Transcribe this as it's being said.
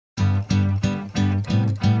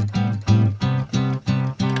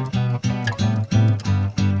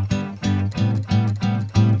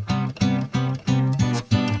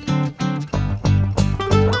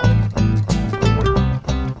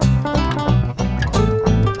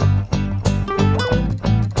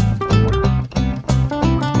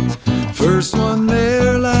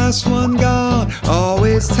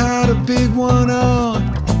always tied a big one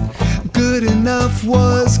on. Good enough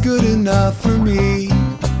was good enough for me.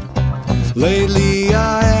 Lately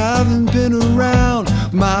I haven't been around.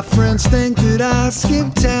 My friends think that I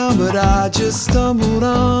skipped town, but I just stumbled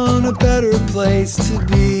on a better place to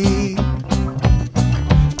be.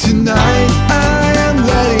 Tonight I am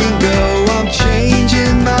letting go, I'm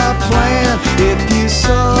changing my plan. If you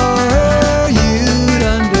saw her, you'd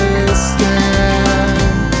understand.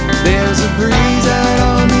 There's a breeze out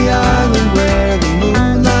on the island where the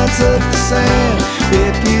moon lights up the sand.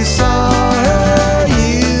 If you saw her,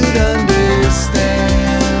 you'd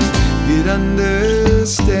understand. You'd understand.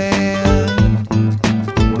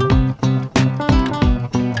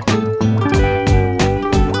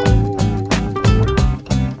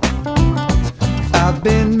 I've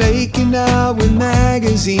been making out with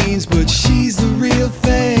magazines, but she's the real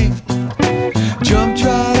thing. Jumped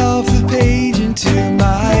right off the page into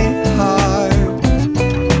my heart.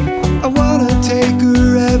 I wanna take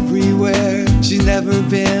her everywhere she's never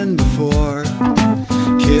been before.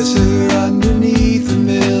 Kiss her underneath a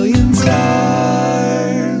million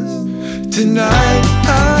stars. Tonight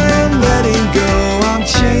I'm letting go, I'm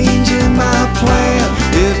changing my plan.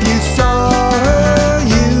 If you saw her,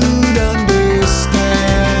 you'd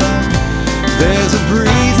understand. There's a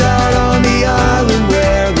breeze out on the island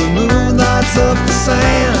where the moon lights up the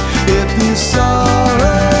sand. If you saw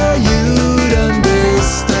her, you'd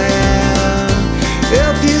understand.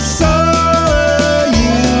 If you saw her,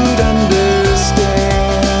 you'd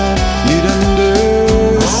understand. You'd understand.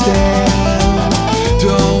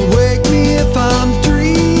 Don't wake me if I'm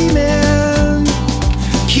dreaming.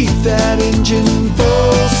 Keep that engine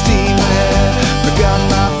full steaming. I got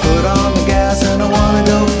my foot on the gas and I wanna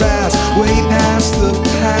go fast, way past the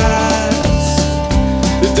past.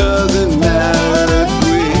 It doesn't matter if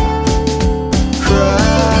we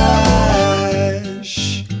crash.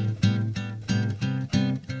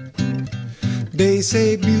 They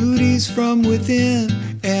say beauty's from within,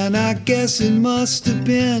 and I guess it must have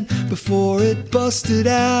been before it busted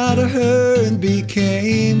out of her and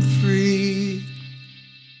became free.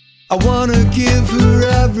 I wanna give her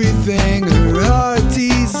everything her heart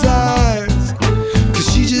desires, 'cause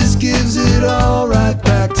she just gives it all